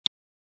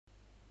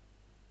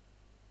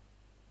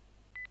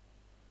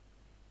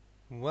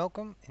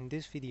Welcome. In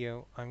this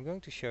video I'm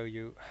going to show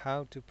you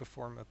how to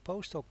perform a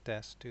post-hoc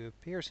test to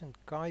a Pearson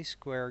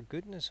chi-square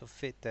goodness of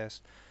fit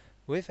test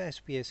with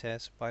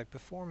SPSS by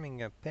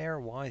performing a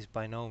pairwise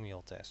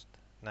binomial test.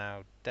 Now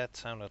that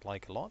sounded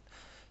like a lot,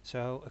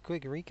 so a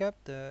quick recap.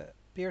 The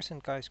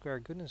Pearson chi-square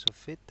goodness of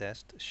fit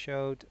test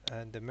showed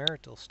the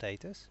marital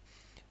status,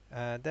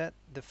 that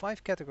the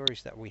 5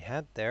 categories that we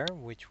had there,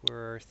 which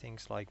were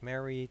things like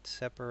married,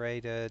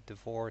 separated,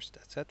 divorced,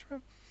 etc.,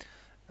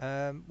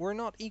 were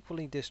not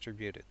equally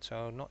distributed,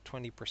 so not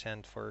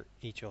 20% for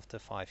each of the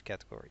 5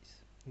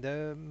 categories.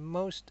 The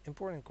most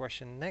important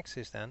question next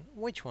is then,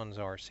 which ones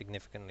are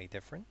significantly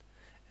different?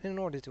 And in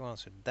order to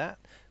answer that,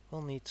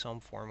 we'll need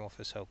some form of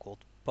a so-called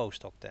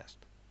post-hoc test.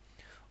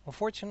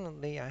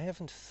 Unfortunately, I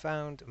haven't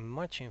found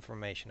much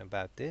information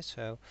about this,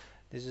 so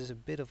this is a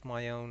bit of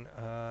my own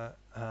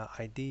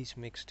ideas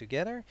mixed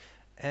together,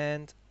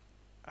 and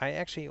I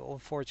actually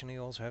unfortunately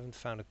also haven't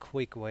found a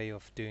quick way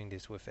of doing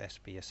this with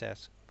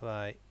SPSS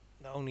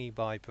only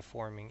by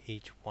performing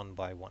each one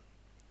by one.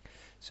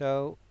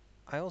 So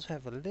I also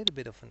have a little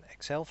bit of an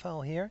Excel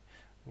file here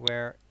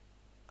where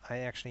I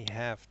actually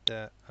have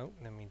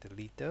let me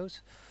delete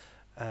those,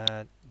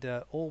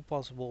 the all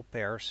possible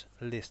pairs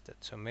listed.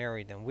 So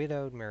married and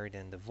widowed, married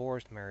and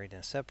divorced, married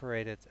and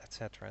separated,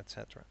 etc.,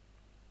 etc.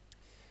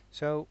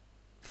 So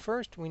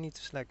first we need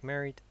to select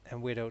married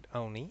and widowed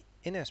only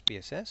in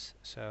SPSS.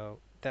 So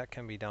that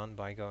can be done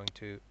by going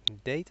to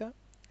data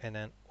and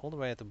then all the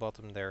way at the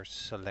bottom there's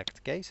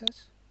select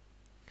cases.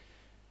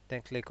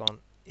 Then click on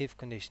if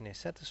condition is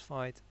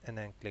satisfied and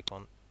then click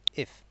on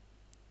if.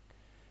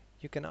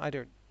 You can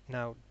either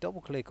now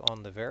double click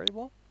on the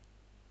variable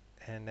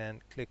and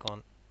then click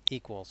on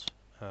equals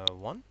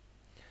 1.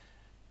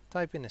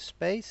 Type in a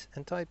space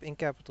and type in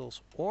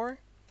capitals or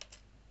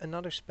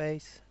another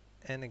space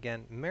and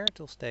again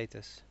marital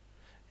status,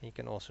 and you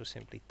can also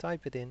simply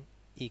type it in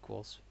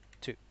equals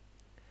 2.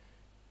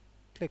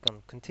 Click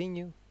on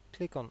continue,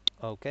 click on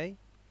OK,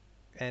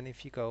 and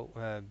if you go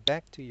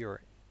back to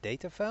your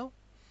data file,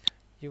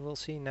 you will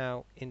see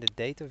now in the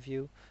data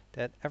view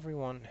that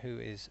everyone who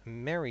is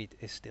married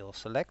is still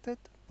selected,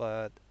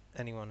 but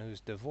anyone who's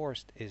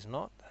divorced is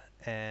not,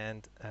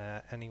 and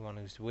anyone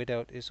who's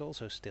widowed is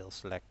also still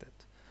selected.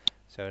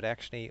 So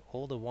actually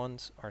all the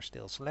ones are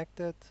still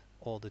selected,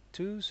 all the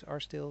twos are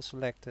still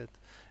selected,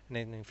 and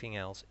anything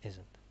else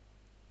isn't.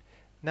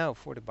 Now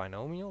for the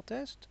binomial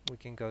test, we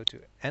can go to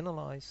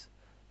Analyze,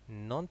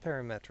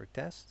 Non-Parametric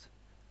Tests,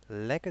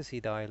 Legacy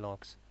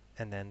Dialogues,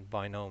 and then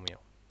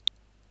Binomial.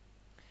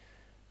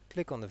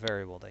 Click on the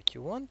variable that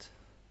you want,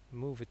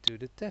 move it to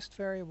the test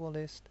variable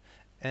list,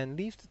 and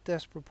leave the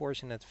test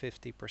proportion at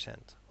 50%.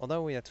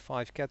 Although we had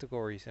 5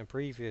 categories and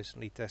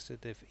previously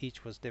tested if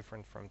each was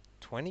different from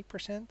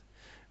 20%,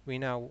 we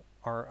now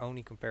are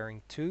only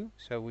comparing 2,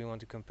 so we want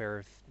to compare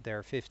if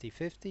they're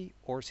 50-50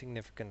 or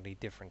significantly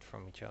different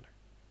from each other.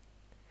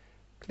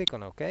 Click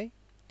on OK,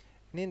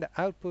 and in the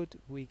output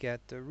we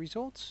get the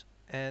results,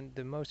 and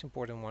the most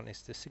important one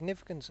is the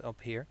significance up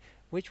here,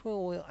 which we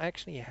will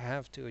actually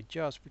have to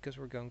adjust because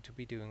we're going to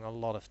be doing a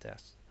lot of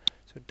tests.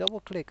 So double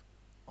click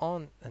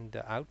on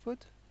the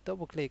output,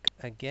 double click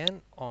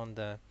again on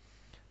the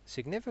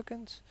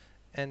significance,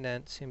 and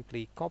then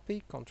simply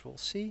copy, Ctrl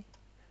C,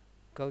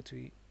 go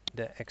to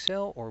the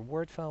Excel or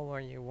Word file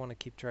where you want to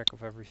keep track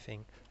of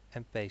everything,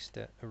 and paste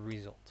the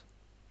result.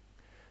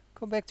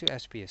 Go back to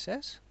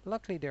SPSS.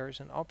 Luckily there is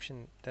an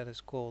option that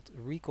is called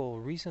Recall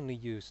Recently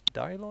Used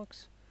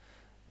Dialogues.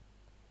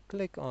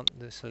 Click on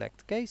the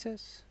select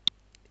cases,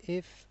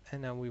 if,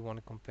 and now we want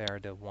to compare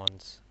the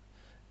ones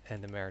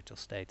and the marital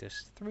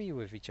status 3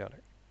 with each other.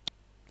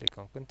 Click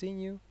on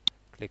continue,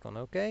 click on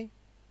OK,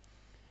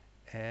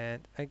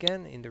 and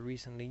again in the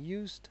recently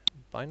used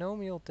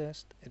binomial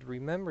test it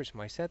remembers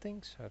my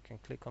settings, so I can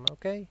click on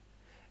OK,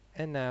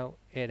 and now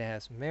it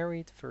has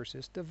married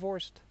versus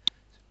divorced.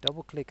 So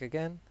double click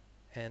again,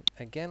 and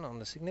again on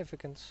the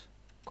significance,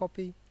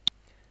 copy,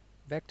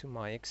 back to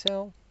my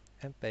Excel,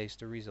 and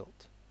paste the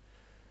result.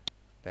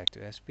 Back to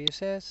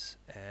SPSS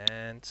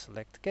and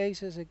select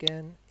cases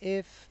again,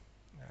 if,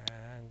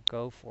 and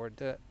go for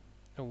the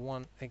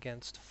 1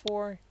 against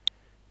 4,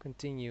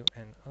 continue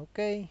and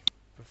OK,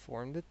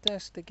 perform the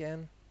test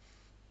again,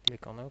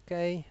 click on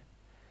OK,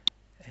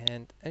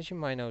 and as you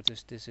might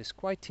notice this is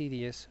quite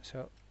tedious,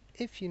 so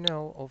if you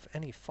know of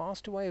any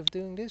faster way of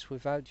doing this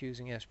without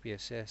using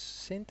SPSS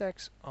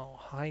syntax, I'll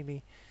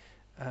highly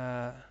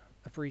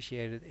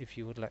appreciate it if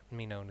you would let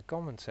me know in the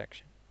comment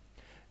section.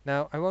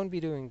 Now I won't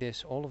be doing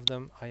this all of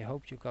them. I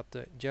hope you got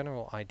the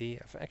general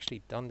idea. I've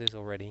actually done this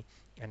already,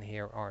 and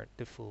here are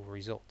the full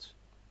results.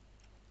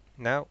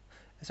 Now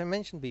as I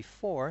mentioned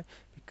before,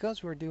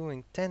 because we're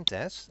doing 10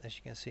 tests, as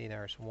you can see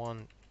there's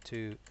 1,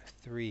 2,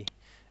 3,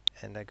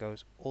 and that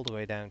goes all the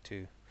way down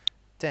to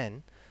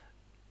 10,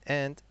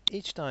 and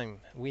each time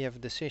we have a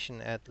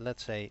decision at,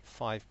 let's say,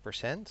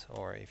 5%,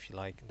 or if you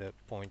like the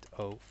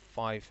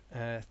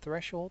 0.05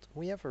 threshold,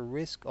 we have a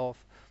risk of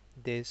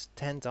this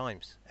 10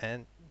 times,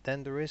 and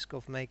then the risk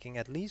of making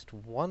at least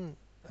one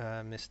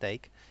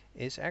mistake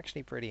is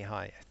actually pretty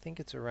high. I think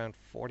it's around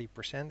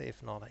 40%,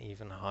 if not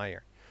even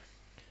higher.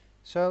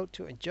 So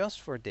to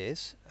adjust for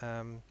this,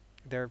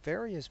 there are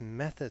various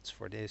methods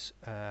for this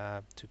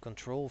to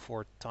control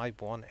for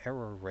type 1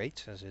 error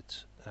rates, as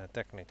it's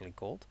technically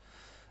called.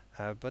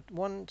 But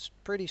one's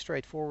pretty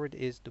straightforward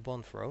is the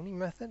Bonferroni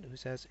method, who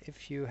says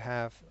if you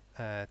have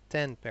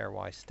 10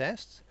 pairwise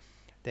tests,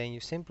 then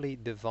you simply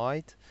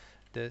divide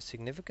the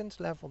significance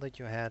level that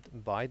you had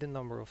by the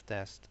number of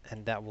tests,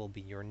 and that will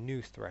be your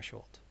new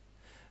threshold.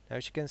 Now,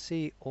 as you can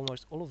see,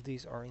 almost all of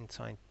these are in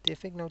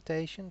scientific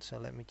notation, so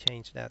let me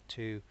change that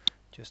to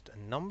just a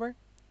number.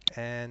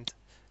 And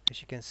as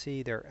you can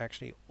see, they're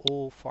actually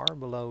all far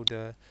below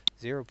the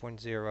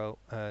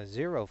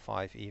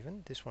 0.005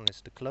 even. This one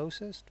is the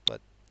closest,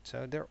 but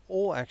so they're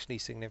all actually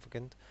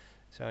significant.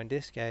 So in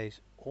this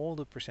case, all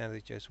the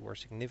percentages were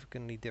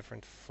significantly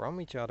different from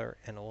each other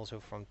and also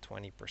from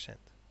 20%.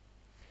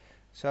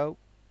 So,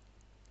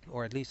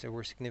 or at least they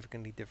were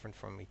significantly different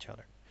from each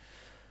other.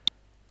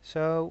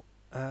 So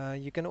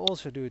you can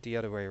also do it the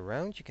other way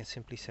around. You can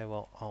simply say,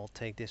 well, I'll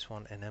take this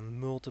one and then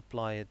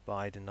multiply it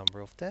by the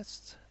number of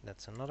tests.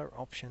 That's another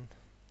option.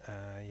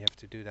 You have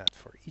to do that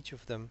for each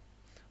of them.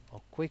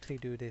 I'll quickly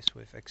do this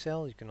with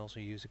Excel. You can also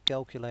use a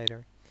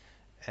calculator.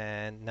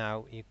 And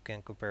now you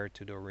can compare it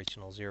to the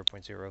original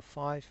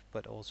 0.05,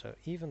 but also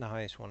even the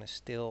highest one is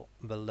still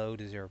below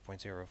the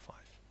 0.05.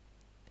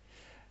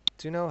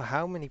 To know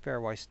how many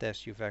pairwise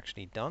tests you've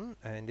actually done,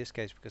 in this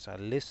case because I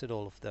listed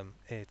all of them,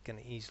 it can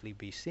easily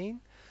be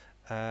seen.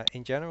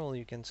 In general,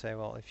 you can say,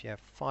 well, if you have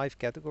 5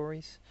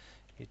 categories,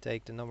 you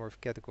take the number of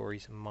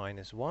categories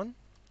minus 1,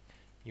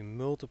 you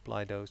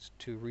multiply those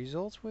two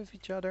results with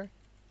each other,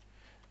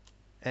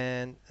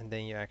 and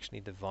then you actually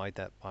divide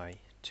that by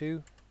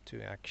 2 to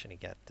actually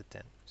get the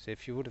 10. So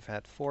if you would have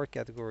had 4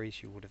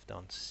 categories, you would have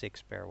done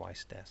 6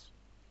 pairwise tests.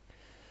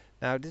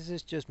 Now this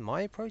is just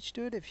my approach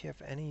to it. If you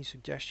have any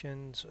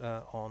suggestions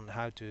on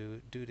how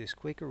to do this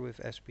quicker with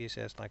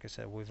SPSS, like I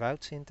said,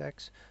 without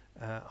syntax,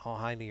 I'll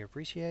highly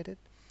appreciate it.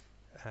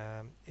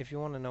 If you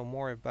want to know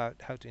more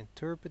about how to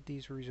interpret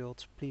these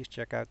results, please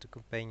check out the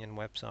companion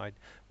website,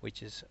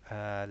 which is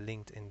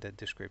linked in the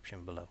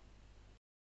description below.